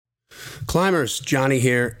Climbers, Johnny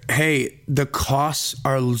here. Hey, the costs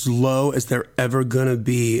are as low as they're ever going to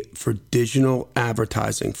be for digital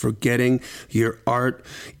advertising, for getting your art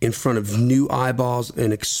in front of new eyeballs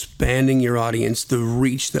and expanding your audience. The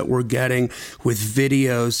reach that we're getting with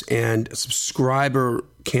videos and subscriber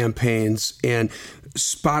campaigns and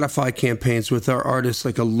Spotify campaigns with our artists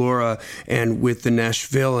like Allura and with the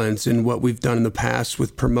Nashvilleans and what we've done in the past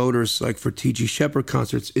with promoters like for T.G. Shepherd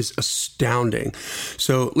concerts is astounding.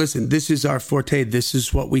 So listen, this is our forte. This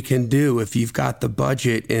is what we can do. If you've got the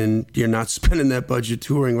budget and you're not spending that budget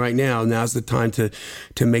touring right now, now's the time to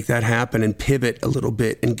make that happen and pivot a little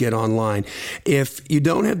bit and get online. If you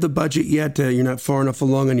don't have the budget yet, you're not far enough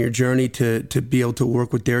along on your journey to be able to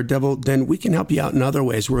work with Daredevil, then we can help you out in other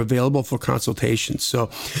ways. We're available for consultations.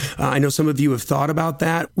 So I know some of you have thought about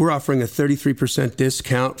that. We're offering a 33%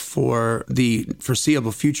 discount for the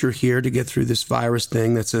foreseeable future here to get through this virus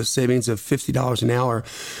thing. That's a savings of $50 an hour.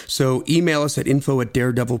 So email us at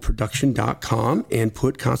info@daredevilproduction.com and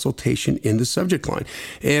put consultation in the subject line.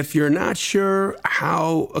 If you're not sure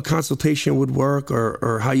how a consultation would work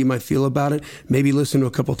or how you might feel about it, maybe listen to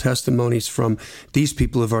a couple testimonies from these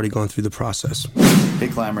people who've already gone through the process. Hey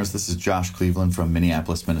Climbers, this is Josh Cleveland from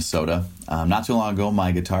Minneapolis, Minnesota. Not too long ago,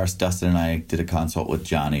 my guitarist Dustin and I did a consult with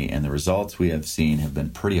Johnny, and the results we have seen have been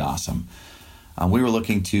pretty awesome. We were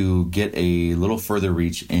looking to get a little further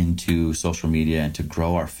reach into social media and to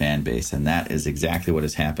grow our fan base, and that is exactly what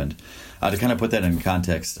has happened. To kind of put that in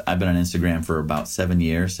context, I've been on Instagram for about 7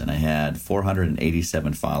 years, and I had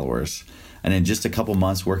 487 followers. And in just a couple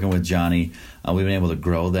months working with Johnny, we've been able to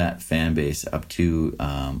grow that fan base up to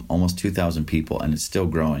almost 2,000 people, and it's still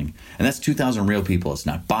growing. And that's 2,000 real people. It's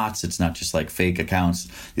not bots. It's not just like fake accounts.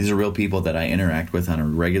 These are real people that I interact with on a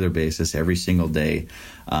regular basis every single day,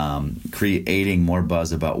 creating more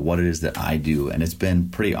buzz about what it is that I do. And it's been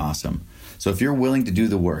pretty awesome. So if you're willing to do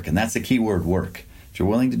the work, and that's the key word, work. If you're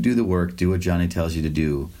willing to do the work, do what Johnny tells you to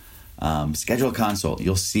do. Schedule a consult.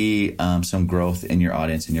 You'll see some growth in your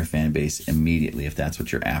audience and your fan base immediately if that's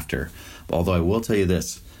what you're after. Although I will tell you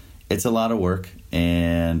this, it's a lot of work,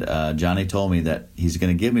 and Johnny told me that he's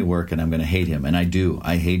going to give me work and I'm going to hate him, and I do.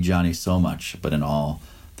 I hate Johnny so much, but in all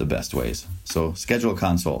the best ways. So schedule a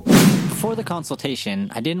consult. Before the consultation,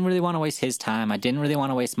 I didn't really want to waste his time. I didn't really want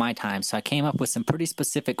to waste my time, so I came up with some pretty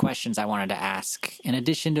specific questions I wanted to ask, in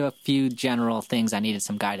addition to a few general things I needed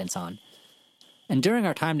some guidance on. And during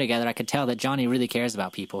our time together, I could tell that Johnny really cares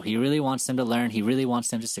about people. He really wants them to learn. He really wants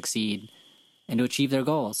them to succeed and to achieve their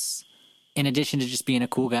goals, in addition to just being a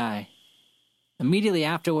cool guy. Immediately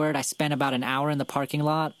afterward, I spent about an hour in the parking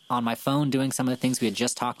lot on my phone doing some of the things we had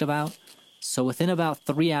just talked about. So within about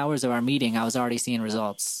 3 hours of our meeting, I was already seeing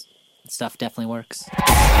results. Stuff definitely works.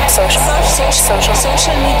 Social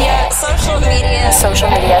media.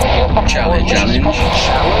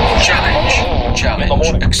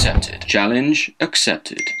 Challenge accepted. Challenge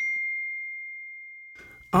accepted.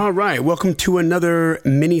 All right, welcome to another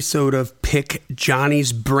mini-sode of Pick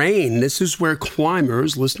Johnny's Brain. This is where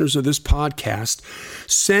climbers, listeners of this podcast,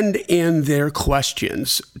 send in their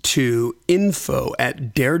questions to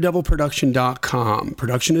info@daredevilproduction.com.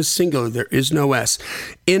 Production is singular, there is no S.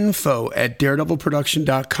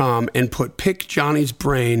 info@daredevilproduction.com and put Pick Johnny's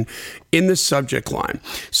Brain in the subject line.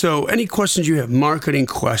 So any questions you have, marketing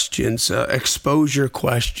questions, exposure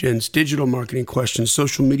questions, digital marketing questions,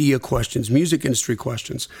 social media questions, music industry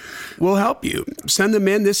questions, we'll help you. Send them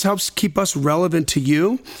in. This helps keep us relevant to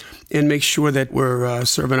you and make sure that we're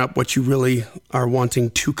serving up what you really are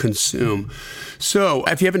wanting to consume. So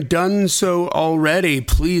if you haven't done so already,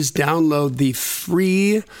 please download the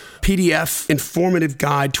free PDF informative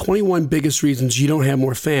guide, 21 biggest reasons you don't have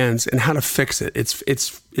more fans and how to fix it.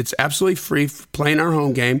 It's absolutely free, playing our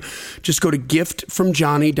home game. Just go to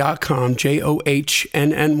giftfromjohnny.com,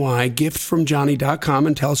 JOHNNY, giftfromjohnny.com,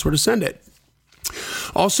 and tell us where to send it.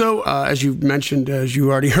 Also, as you mentioned, as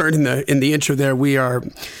you already heard in the intro there, we are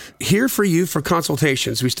here for you for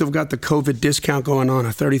consultations. We still got the COVID discount going on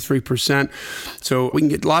at 33%. So we can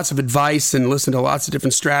get lots of advice and listen to lots of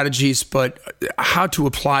different strategies, but how to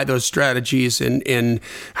apply those strategies and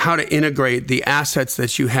how to integrate the assets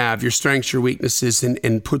that you have, your strengths, your weaknesses,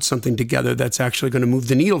 and put something together that's actually going to move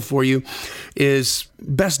the needle for you is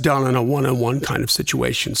best done in a one-on-one kind of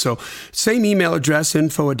situation. So same email address,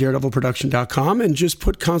 info@daredevilproduction.com, and just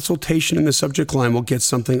put consultation in the subject line. We'll get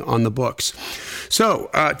something on the books. So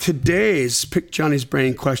today's Pick Johnny's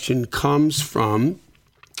Brain question comes from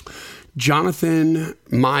Jonathan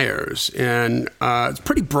Myers, and it's a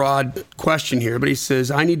pretty broad question here, but he says,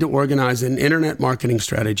 I need to organize an internet marketing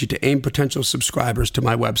strategy to aim potential subscribers to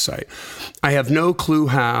my website. I have no clue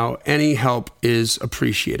how. Any help is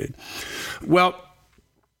appreciated. Well,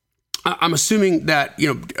 I'm assuming that,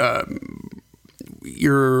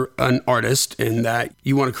 you're an artist and that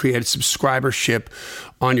you want to create a subscribership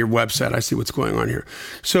on your website. I see what's going on here.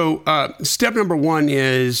 So step number one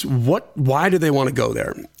is why do they want to go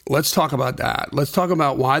there? Let's talk about that. Let's talk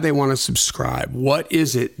about why they want to subscribe. What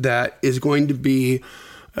is it that is going to be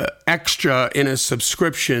extra in a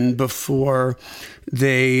subscription before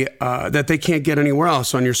that they can't get anywhere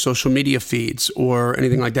else on your social media feeds or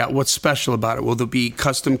anything like that? What's special about it? Will there be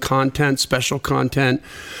custom content, special content?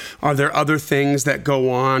 Are there other things that go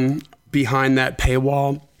on behind that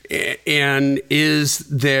paywall? And is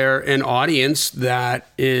there an audience that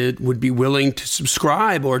it would be willing to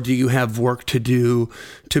subscribe, or do you have work to do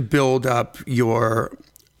to build up your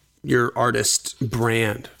artist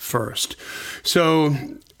brand first? So,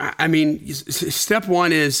 I mean, step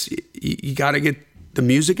one is you got to get the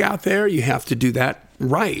music out there. You have to do that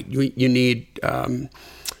right. You need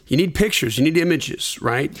pictures. You need images,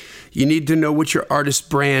 right? You need to know what your artist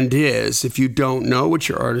brand is. If you don't know what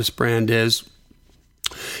your artist brand is,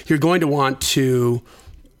 you're going to want to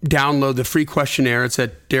download the free questionnaire. It's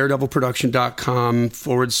at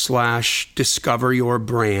daredevilproduction.com/discover your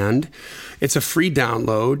brand. It's a free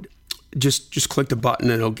download. Just click the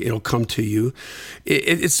button and it'll come to you.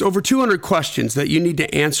 It's over 200 questions that you need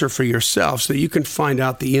to answer for yourself so that you can find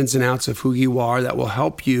out the ins and outs of who you are that will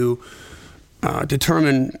help you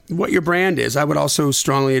determine what your brand is. I would also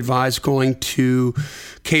strongly advise going to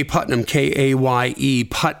K Putnam, Kaye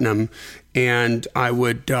Putnam, and I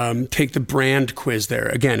would take the brand quiz there.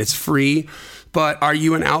 Again, it's free. But are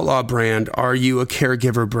you an outlaw brand? Are you a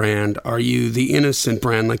caregiver brand? Are you the innocent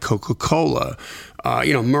brand like Coca-Cola?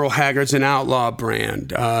 Merle Haggard's an outlaw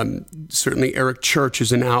brand. Certainly Eric Church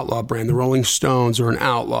is an outlaw brand. The Rolling Stones are an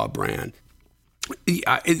outlaw brand.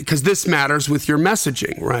 Because this matters with your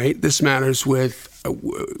messaging, right? This matters with,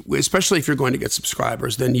 especially if you're going to get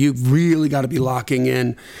subscribers, then you've really got to be locking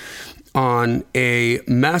in on a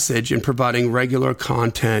message and providing regular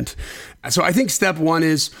content. So I think step one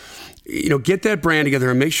is, get that brand together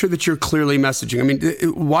and make sure that you're clearly messaging. I mean,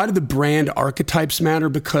 why do the brand archetypes matter?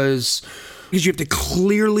 Because you have to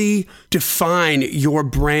clearly define your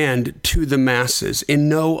brand to the masses in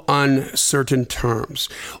no uncertain terms.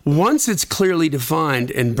 Once it's clearly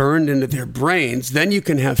defined and burned into their brains, then you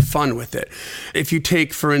can have fun with it. If you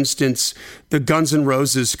take, for instance, the Guns N'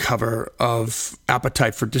 Roses cover of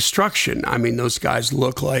Appetite for Destruction, I mean, those guys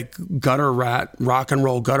look like rock and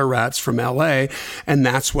roll gutter rats from LA, and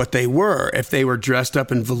that's what they were. If they were dressed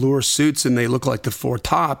up in velour suits and they look like the Four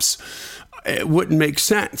Tops, it wouldn't make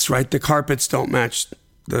sense, right? The carpets don't match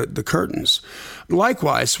the curtains.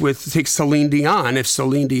 Likewise, take Celine Dion. If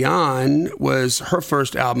Celine Dion was her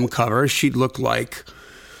first album cover, she'd look like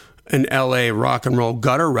an LA rock and roll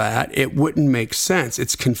gutter rat. It wouldn't make sense.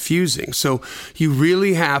 It's confusing. So you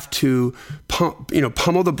really have to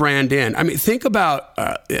pummel the brand in. I mean, think about,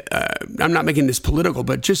 I'm not making this political,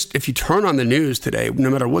 but just if you turn on the news today, no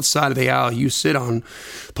matter what side of the aisle you sit on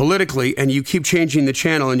politically, and you keep changing the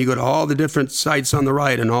channel and you go to all the different sites on the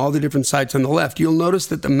right and all the different sites on the left, you'll notice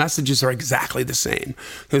that the messages are exactly the same.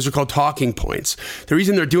 Those are called talking points. The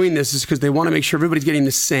reason they're doing this is because they want to make sure everybody's getting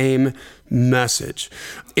the same message.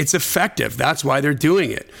 It's effective. That's why they're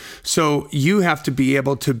doing it. So you have to be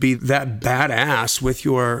able to be that badass with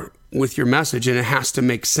your message, and it has to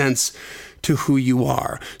make sense to who you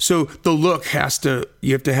are. So the look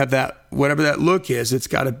you have to have that, whatever that look is, it's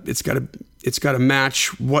got to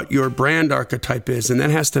match what your brand archetype is, and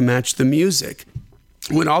that has to match the music.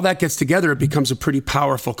 When all that gets together, it becomes a pretty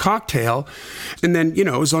powerful cocktail. And then,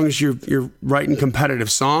 as long as you're writing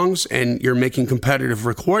competitive songs and you're making competitive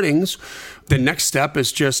recordings, the next step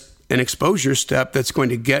is just an exposure step that's going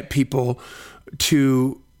to get people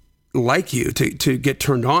to like you, to get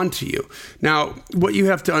turned on to you. Now, what you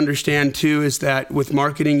have to understand too is that with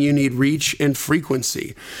marketing, you need reach and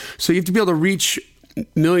frequency. So you have to be able to reach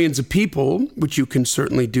millions of people, which you can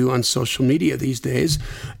certainly do on social media these days.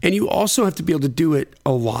 And you also have to be able to do it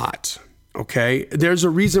a lot. Okay. There's a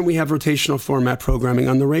reason we have rotational format programming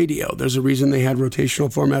on the radio. There's a reason they had rotational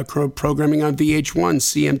format programming on VH1,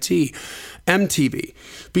 CMT, MTV,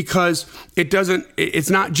 because it's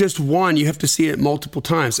not just one. You have to see it multiple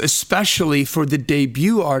times, especially for the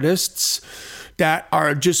debut artists that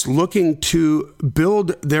are just looking to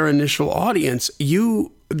build their initial audience.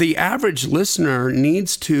 The average listener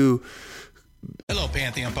needs to. Hello,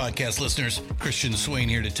 Pantheon Podcast listeners. Christian Swain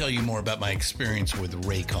here to tell you more about my experience with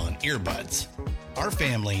Raycon earbuds. Our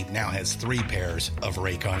family now has 3 pairs of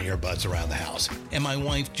Raycon earbuds around the house, and my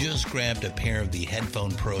wife just grabbed a pair of the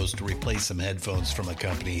Headphone Pros to replace some headphones from a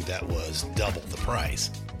company that was double the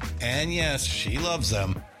price. And yes, she loves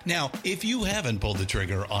them. Now, if you haven't pulled the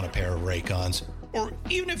trigger on a pair of Raycons, or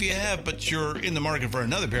even if you have, but you're in the market for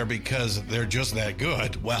another pair because they're just that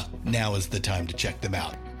good, well, now is the time to check them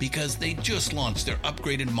out, because they just launched their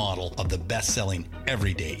upgraded model of the best-selling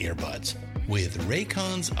everyday earbuds. With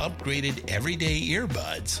Raycon's upgraded everyday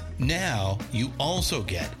earbuds, now you also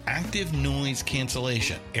get active noise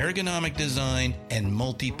cancellation, ergonomic design, and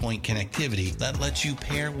multi-point connectivity that lets you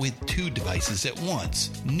pair with 2 devices at once.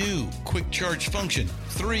 New quick charge function,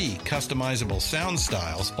 3 customizable sound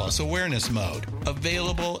styles, plus awareness mode.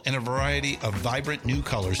 Available in a variety of vibrant new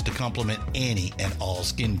colors to complement any and all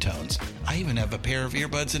skin tones. I even have a pair of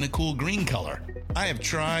earbuds in a cool green color. I have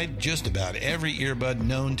tried just about every earbud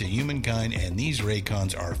known to humankind, and these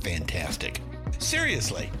Raycons are fantastic.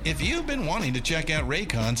 Seriously, if you've been wanting to check out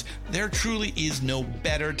Raycons, there truly is no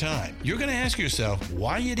better time. You're going to ask yourself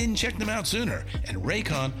why you didn't check them out sooner, and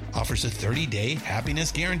Raycon offers a 30-day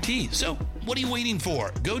happiness guarantee. So what are you waiting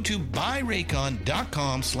for? Go to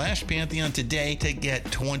buyraycon.com/Pantheon today to get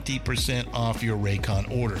 20% off your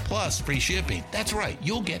Raycon order, plus free shipping. That's right,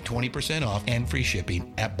 you'll get 20% off and free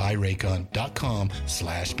shipping at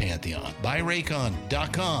buyraycon.com/Pantheon.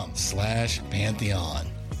 buyraycon.com/Pantheon.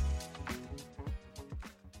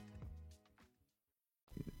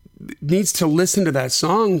 Needs to listen to that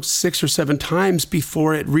song 6 or 7 times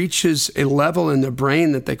before it reaches a level in the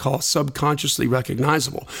brain that they call subconsciously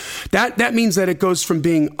recognizable. That means that it goes from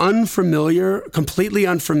being unfamiliar, completely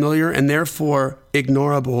unfamiliar, and therefore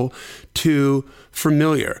ignorable, to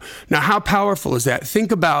familiar. Now, how powerful is that?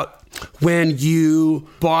 Think about when you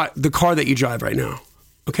bought the car that you drive right now.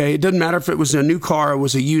 Okay, it doesn't matter if it was a new car or it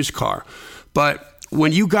was a used car, but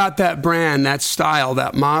when you got that brand, that style,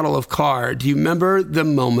 that model of car, do you remember the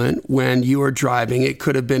moment when you were driving? It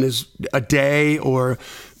could have been as a day or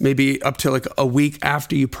maybe up to like a week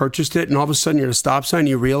after you purchased it, and all of a sudden you're at a stop sign and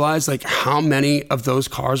you realize like how many of those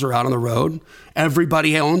cars are out on the road?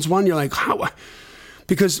 Everybody owns one. You're like, how?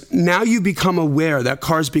 Because now you become aware that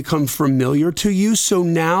cars become familiar to you. So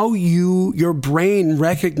now your brain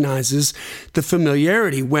recognizes the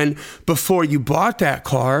familiarity. When before you bought that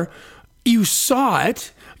car, you saw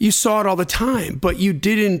it all the time, but it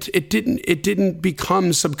didn't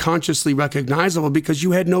become subconsciously recognizable because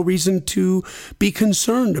you had no reason to be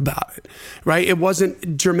concerned about it, right? It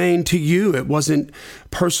wasn't germane to you. It wasn't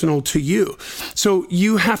personal to you. So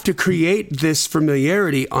you have to create this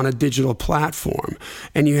familiarity on a digital platform,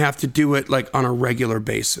 and you have to do it like on a regular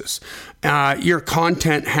basis. Your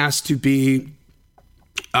content has to be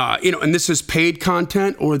and this is paid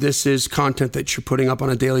content, or this is content that you're putting up on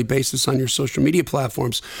a daily basis on your social media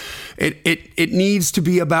platforms. It needs to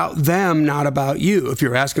be about them, not about you. If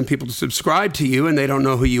you're asking people to subscribe to you and they don't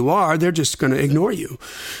know who you are, they're just going to ignore you.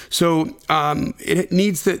 So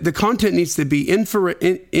the content needs to be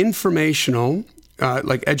informational,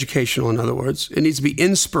 like educational, in other words. It needs to be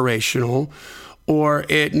inspirational, or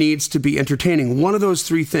it needs to be entertaining. One of those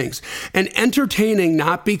 3 things. And entertaining,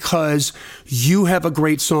 not because you have a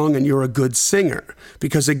great song and you're a good singer,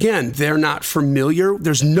 because again, they're not familiar.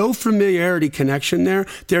 There's no familiarity connection there.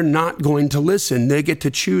 They're not going to listen. They get to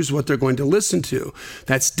choose what they're going to listen to.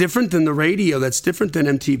 That's different than the radio. That's different than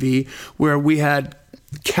MTV, where we had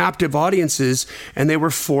captive audiences and they were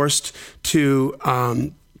forced to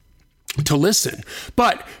listen.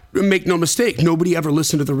 But make no mistake, nobody ever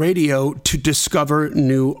listened to the radio to discover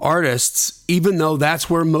new artists, even though that's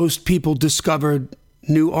where most people discovered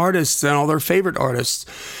new artists and all their favorite artists.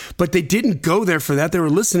 But they didn't go there for that. They were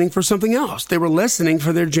listening for something else. They were listening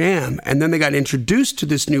for their jam. And then they got introduced to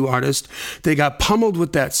this new artist. They got pummeled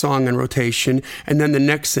with that song in rotation, and then the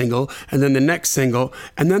next single, and then the next single.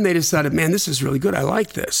 And then they decided, man, this is really good. I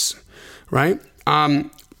like this, right?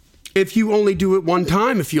 If you only do it one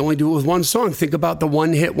time, if you only do it with one song, think about the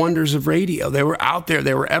one-hit wonders of radio. They were out there,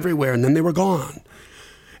 they were everywhere, and then they were gone.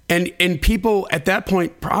 And people at that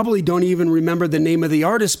point probably don't even remember the name of the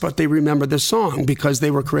artist, but they remember the song because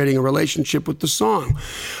they were creating a relationship with the song.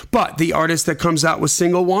 But the artist that comes out with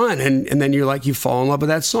single 1, and then you're like, you fall in love with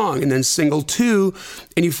that song, and then single 2,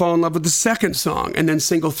 and you fall in love with the second song, and then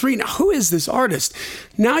single 3. Now, who is this artist?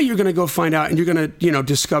 Now you're going to go find out, and you're going to,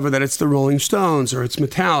 discover that it's the Rolling Stones, or it's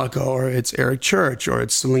Metallica, or it's Eric Church, or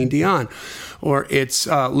it's Celine Dion, or it's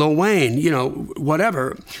Lil Wayne,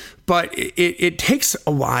 whatever. But it takes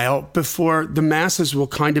a while before the masses will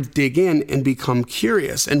kind of dig in and become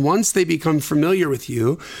curious. And once they become familiar with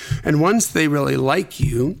you, and once they really like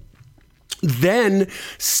you, then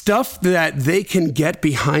stuff that they can get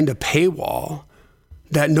behind a paywall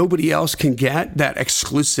that nobody else can get, that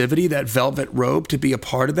exclusivity, that velvet rope to be a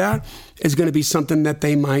part of that, is going to be something that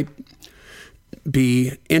they might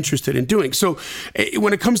be interested in doing. So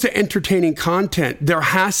when it comes to entertaining content, there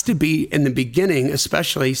has to be, in the beginning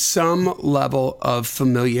especially, some level of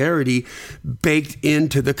familiarity baked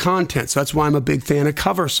into the content. So that's why I'm a big fan of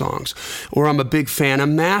cover songs, or I'm a big fan of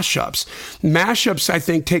mashups. Mashups, I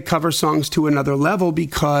think, take cover songs to another level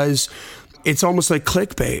because it's almost like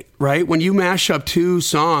clickbait, right? When you mash up two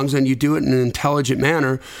songs and you do it in an intelligent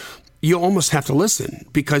manner, you almost have to listen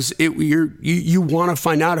because you want to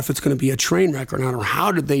find out if it's going to be a train wreck or not, or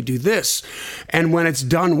how did they do this? And when it's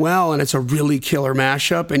done well and it's a really killer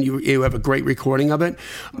mashup and you have a great recording of it,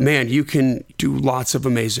 man, you can do lots of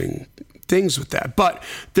amazing things with that. But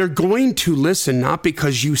they're going to listen not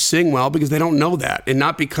because you sing well, because they don't know that, and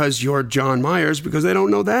not because you're John Myers, because they don't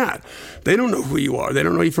know that. They don't know who you are. They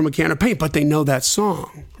don't know you from a can of paint, but they know that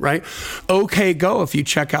song, right? OK Go, if you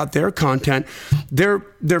check out their content, their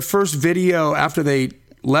first video after they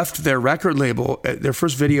left their record label, their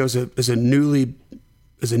first video as a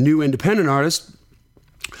new independent artist.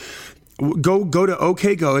 Go to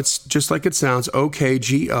OK Go. It's just like it sounds,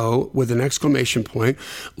 OKGO with an exclamation point.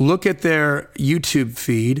 Look at their YouTube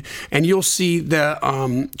feed and you'll see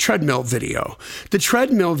the treadmill video. The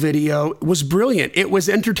treadmill video was brilliant. It was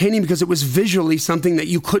entertaining because it was visually something that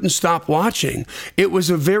you couldn't stop watching. It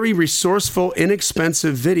was a very resourceful,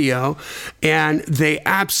 inexpensive video, and they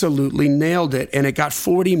absolutely nailed it. And it got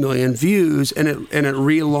 40 million views, and it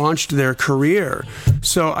relaunched their career.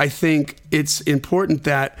 So I think it's important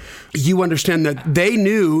that you understand that they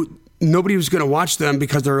knew nobody was going to watch them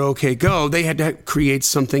because they're OK Go. They had to create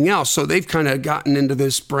something else. So they've kind of gotten into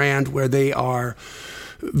this brand where they are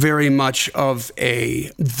very much of a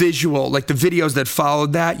visual, like the videos that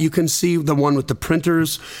followed that. You can see the one with the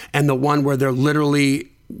printers and the one where they're literally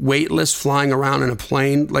weightless flying around in a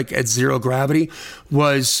plane like at zero gravity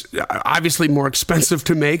was obviously more expensive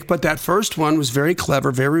to make. But that first one was very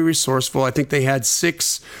clever, very resourceful. I think they had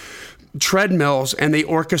 6 treadmills and they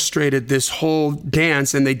orchestrated this whole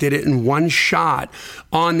dance, and they did it in one shot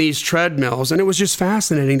on these treadmills, and it was just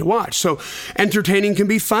fascinating to watch. So entertaining can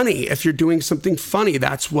be funny if you're doing something funny.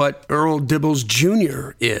 That's what Earl Dibbles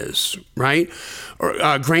Jr. is, right?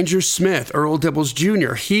 Or Granger Smith, Earl Dibbles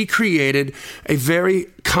Jr., he created a very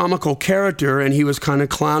comical character, and he was kind of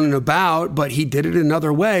clowning about, but he did it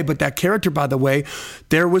another way. But that character, by the way,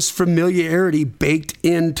 there was familiarity baked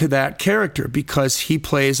into that character because he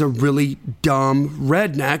plays a really dumb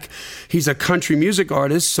redneck. He's a country music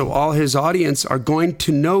artist, so all his audience are going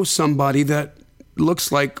to know somebody that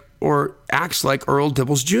looks like or acts like Earl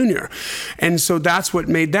Dibbles Jr. And so that's what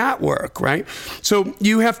made that work, right? So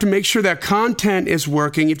you have to make sure that content is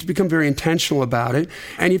working. You have to become very intentional about it.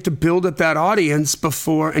 And you have to build up that audience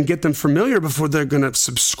before and get them familiar before they're going to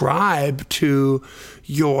subscribe to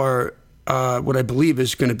your, what I believe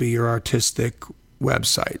is going to be your artistic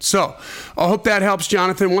website. So I hope that helps,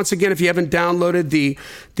 Jonathan. Once again, if you haven't downloaded the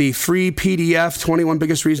free PDF, 21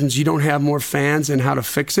 Biggest Reasons You Don't Have More Fans and How to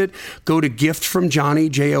Fix It, go to Gift from Johnny,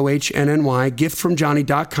 JOHNNY,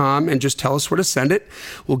 giftfromjohnny.com, and just tell us where to send it.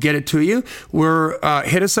 We'll get it to you.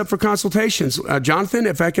 Hit us up for consultations. Jonathan,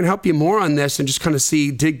 if I can help you more on this and just kind of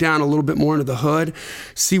dig down a little bit more into the hood,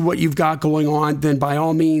 see what you've got going on, then by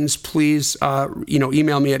all means, please,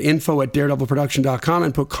 email me at info@daredevilproduction.com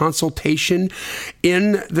and put consultation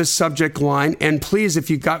in the subject line. And please, if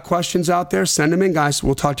you've got questions out there, send them in, guys.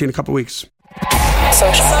 We'll talk to you in a couple weeks.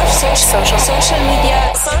 Social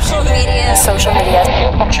media.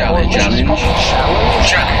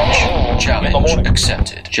 Challenge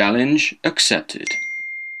accepted. Challenge accepted.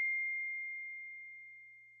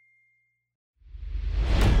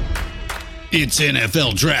 It's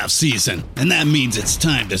NFL draft season, and that means it's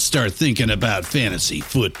time to start thinking about fantasy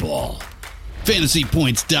football.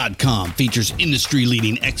 FantasyPoints.com features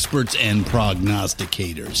industry-leading experts and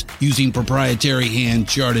prognosticators using proprietary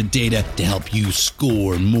hand-charted data to help you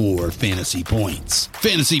score more fantasy points.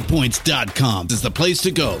 FantasyPoints.com is the place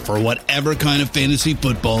to go for whatever kind of fantasy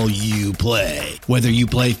football you play. Whether you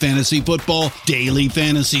play fantasy football, daily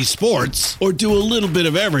fantasy sports, or do a little bit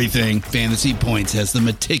of everything, Fantasy Points has the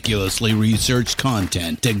meticulously researched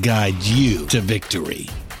content to guide you to victory.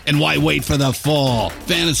 And why wait for the fall?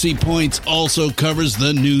 Fantasy Points also covers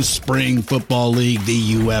the new spring football league,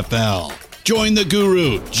 the UFL. Join the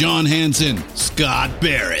guru, John Hansen, Scott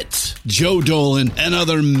Barrett, Joe Dolan, and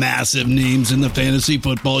other massive names in the fantasy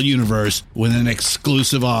football universe with an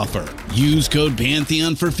exclusive offer. Use code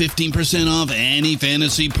Pantheon for 15% off any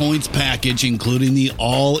Fantasy Points package, including the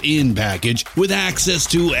all-in package with access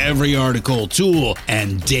to every article, tool,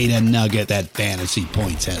 and data nugget that Fantasy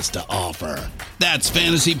Points has to offer. That's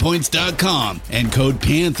FantasyPoints.com and code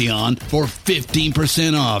Pantheon for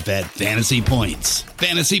 15% off at Fantasy Points.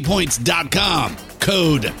 fantasypoints.com.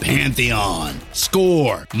 Code Pantheon.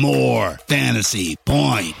 Score more fantasy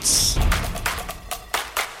points.